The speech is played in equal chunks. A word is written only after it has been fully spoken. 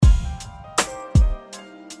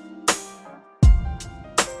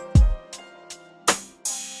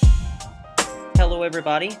Hello,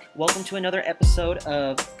 everybody. Welcome to another episode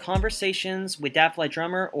of Conversations with Datfly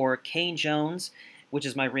Drummer, or Kane Jones, which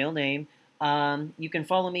is my real name. You can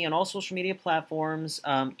follow me on all social media platforms,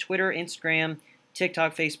 Twitter, Instagram,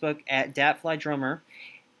 TikTok, Facebook, at Datfly Drummer.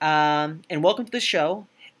 And welcome to the show.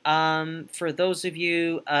 For those of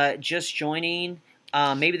you just joining,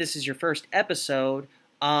 maybe this is your first episode.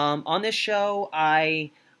 On this show,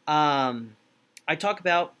 I talk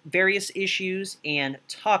about various issues and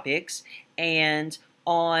topics, and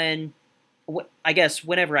on, I guess,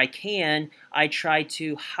 whenever I can, I try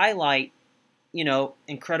to highlight,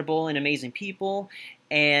 incredible and amazing people,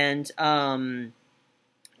 and to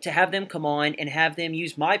have them come on and have them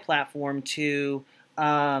use my platform to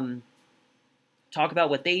talk about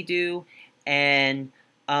what they do and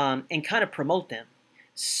kind of promote them.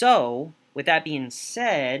 So, with that being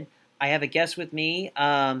said, I have a guest with me.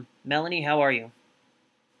 Melanie, how are you?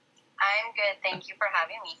 I'm good. Thank you for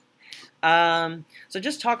having me. So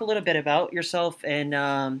just talk a little bit about yourself and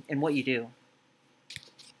what you do.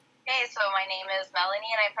 Okay, so my name is Melanie,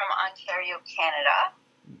 and I'm from Ontario, Canada.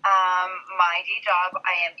 My day job,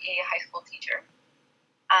 I am a high school teacher.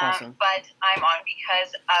 Awesome. But I'm on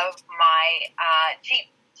because of my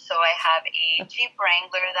Jeep. So I have a Jeep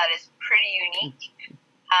Wrangler that is pretty unique.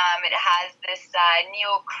 It has this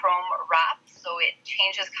neochrome wrap, so it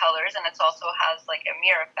changes colors, and it also has like a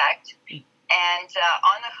mirror effect. And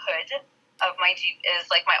on the hood of my Jeep is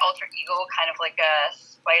like my alter ego, kind of like a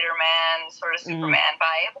Spider-Man, sort of Superman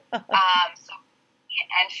vibe.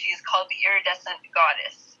 And she's called the Iridescent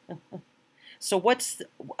Goddess. So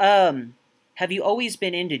have you always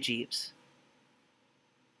been into Jeeps?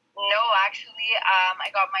 No, actually,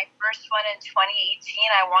 I got my first one in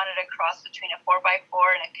 2018. I wanted a cross between a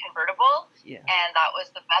 4x4 and a convertible, and that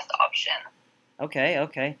was the best option.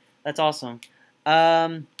 Okay, that's awesome.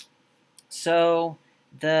 So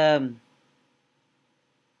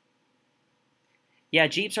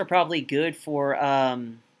Jeeps are probably good for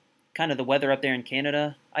kind of the weather up there in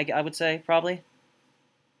Canada, I would say, probably.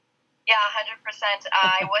 Yeah, 100%.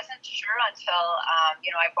 I wasn't sure until,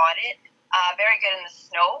 I bought it. Very good in the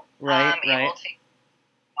snow. Right. Able to,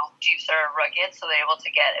 Jeeps are rugged, so they're able to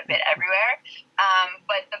get a bit everywhere.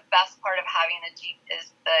 But the best part of having a Jeep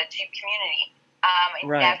is the Jeep community. I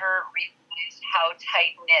never realized how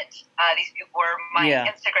tight-knit these people were. My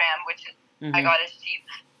Instagram, which is I got his Jeep,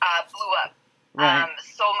 blew up. Right.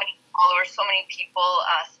 So many followers, so many people,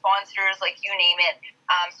 sponsors, like you name it.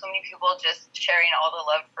 So many people just sharing all the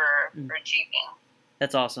love for Jeeping.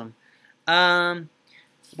 That's awesome.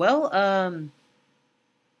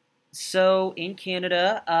 So in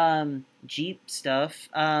Canada, Jeep stuff.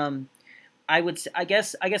 I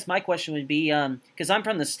guess my question would be, because I'm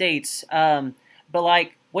from the States, but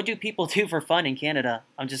like, what do people do for fun in Canada?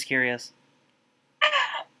 I'm just curious.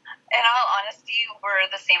 In all honesty, we're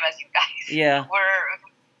the same as you guys. Yeah. We're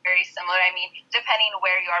very similar. I mean, depending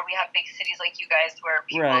where you are, we have big cities like you guys where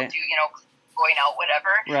people do, going out,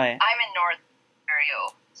 whatever. Right. I'm in North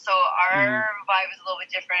Ontario. So our vibe is a little bit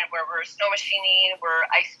different, where we're snow machining, we're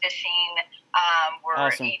ice fishing, we're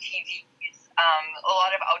awesome. ATVs, a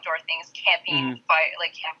lot of outdoor things, camping,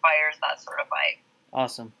 campfires, that sort of vibe.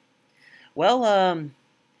 Awesome. Well,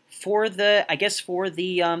 for the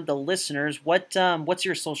listeners, what's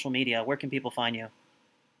your social media? Where can people find you?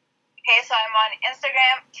 Okay, so I'm on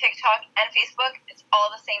Instagram, TikTok, and Facebook. It's all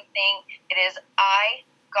the same thing. It is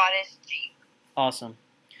Goddess Jeep. Awesome.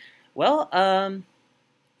 Well,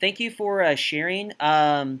 thank you for sharing,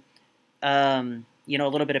 a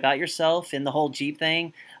little bit about yourself and the whole Jeep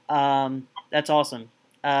thing. That's awesome.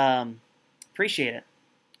 Appreciate it.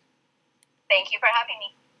 Thank you for having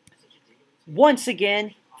me. Once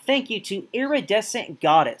again, thank you to Iridescent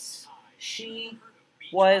Goddess. She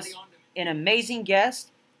was an amazing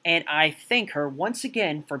guest, and I thank her once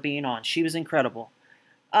again for being on. She was incredible.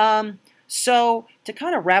 So, to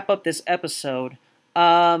kind of wrap up this episode,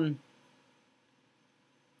 I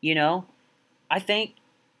think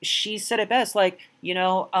she said it best. Like, she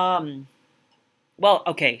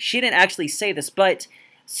didn't actually say this, but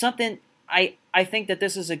something, I think that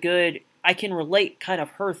this is a good, I can relate kind of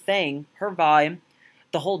her thing, her vibe,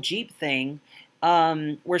 the whole Jeep thing,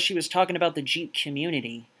 where she was talking about the Jeep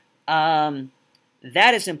community.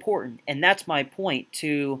 That is important, and that's my point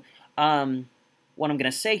to what I'm going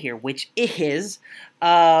to say here, which is,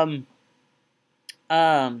 I'm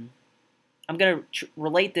going to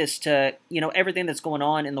relate this to, everything that's going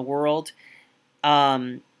on in the world,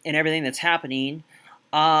 and everything that's happening.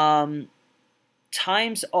 Times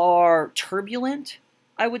are turbulent,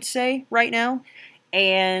 I would say, right now,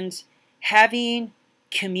 and having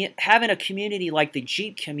a community like the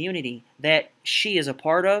Jeep community that she is a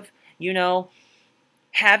part of,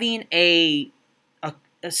 having a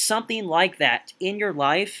something like that in your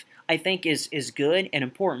life, I think is good and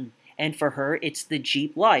important. And for her, it's the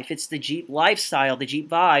Jeep life. It's the Jeep lifestyle, the Jeep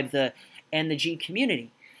vibe, and the Jeep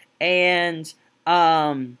community. And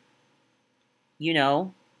you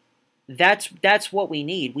know, that's what we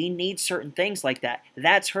need. We need certain things like that.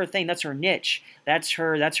 That's her thing. That's her niche. That's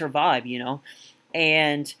her vibe, you know.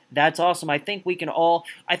 And that's awesome. I think we all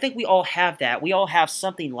have that. We all have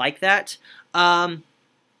something like that. And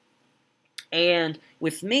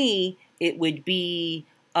with me, it would be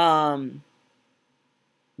music.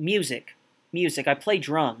 I play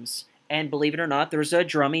drums, and believe it or not, there's a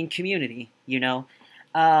drumming community, you know.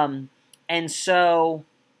 And so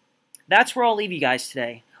that's where I'll leave you guys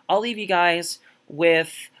today. I'll leave you guys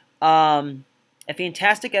with a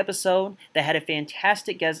fantastic episode that had a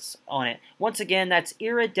fantastic guest on it. Once again, that's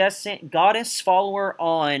Iridescent Goddess. Follow her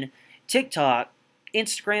on TikTok,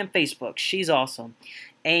 Instagram, Facebook. She's awesome.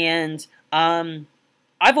 And I've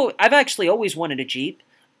actually always wanted a Jeep,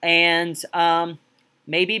 and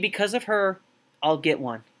maybe because of her, I'll get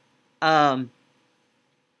one. I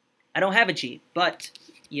don't have a Jeep, but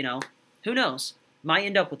you know, who knows? Might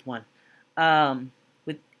end up with one.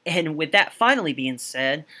 With that finally being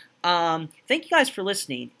said, thank you guys for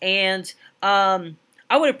listening, and I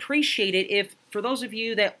would appreciate it if, for those of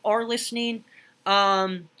you that are listening,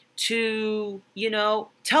 to, you know,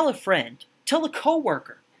 tell a friend, tell a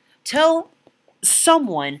coworker, tell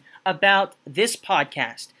someone about this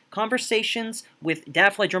podcast, Conversations with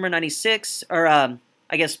Dadfly Drummer 96, or I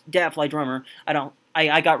guess Dadfly Drummer.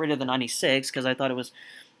 I got rid of the 96 because I thought it was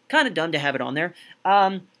kind of dumb to have it on there.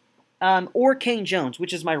 Or Kane Jones,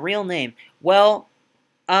 which is my real name. Well,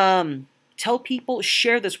 tell people,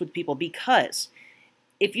 share this with people, because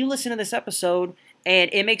if you listen to this episode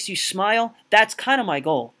and it makes you smile, that's kind of my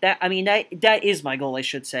goal. That is my goal, I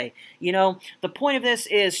should say. You know, the point of this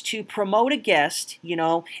is to promote a guest, you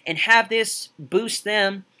know, and have this boost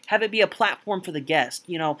them, have it be a platform for the guest,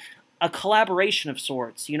 you know, a collaboration of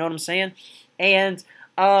sorts, you know what I'm saying? And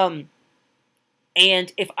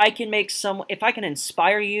if I can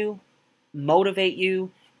inspire you, motivate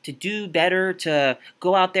you to do better, to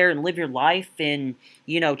go out there and live your life and,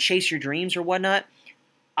 you know, chase your dreams or whatnot,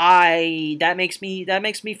 that makes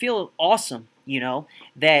me feel awesome, you know,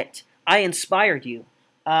 that I inspired you.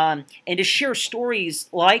 And to share stories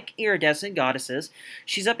like Iridescent Goddesses.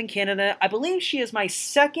 She's up in Canada. I believe she is my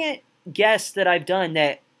second guest that I've done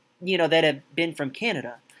that, you know, that have been from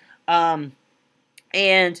Canada.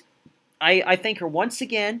 And I thank her once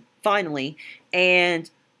again, finally, and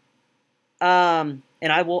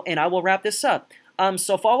I will wrap this up.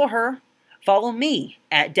 So follow her, follow me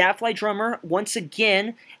at Dadfly Drummer once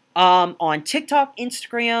again, on TikTok,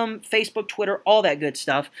 Instagram, Facebook, Twitter, all that good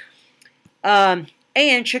stuff.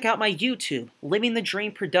 And check out my YouTube, Living the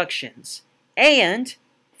Dream Productions, and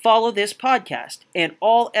follow this podcast and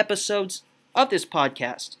all episodes of this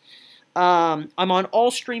podcast. I'm on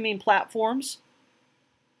all streaming platforms.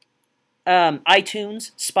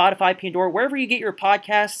 iTunes, Spotify, Pandora, wherever you get your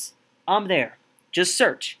podcasts, I'm there. Just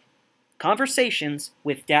search Conversations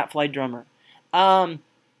with Dadfly Drummer.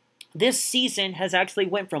 This season has actually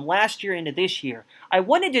went from last year into this year. I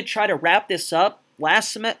wanted to try to wrap this up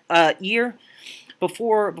last year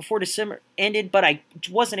before December ended, but I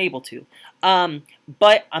wasn't able to.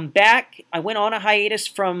 But I'm back. I went on a hiatus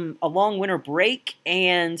from a long winter break,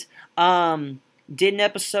 and did an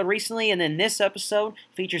episode recently, and then this episode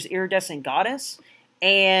features Iridescent Goddess,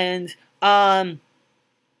 and I'm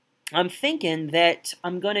thinking that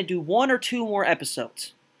I'm going to do 1 or 2 more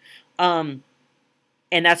episodes, and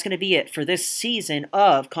that's going to be it for this season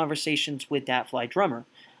of Conversations with Dadfly Drummer.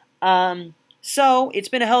 So it's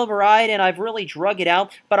been a hell of a ride, and I've really drug it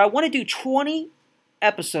out, but I want to do 20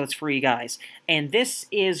 episodes for you guys, and this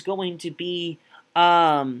is going to be,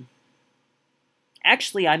 actually,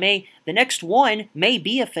 the next one may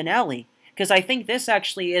be a finale, because I think this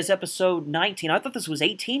actually is episode 19. I thought this was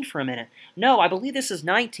 18 for a minute. No, I believe this is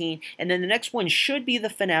 19, and then the next one should be the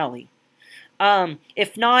finale.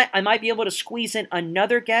 If not, I might be able to squeeze in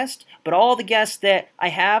another guest, but all the guests that I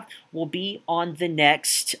have will be on the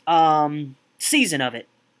next season of it,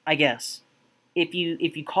 I guess, if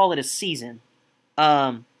you call it a season.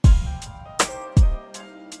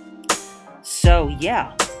 So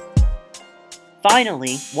yeah.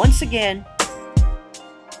 Finally, once again,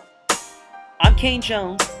 I'm Kane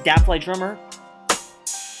Jones, Dadfly Drummer,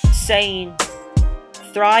 saying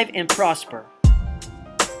thrive and prosper.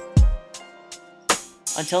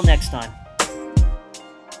 Until next time.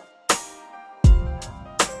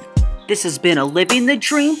 This has been a Living the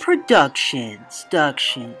Dream Productions.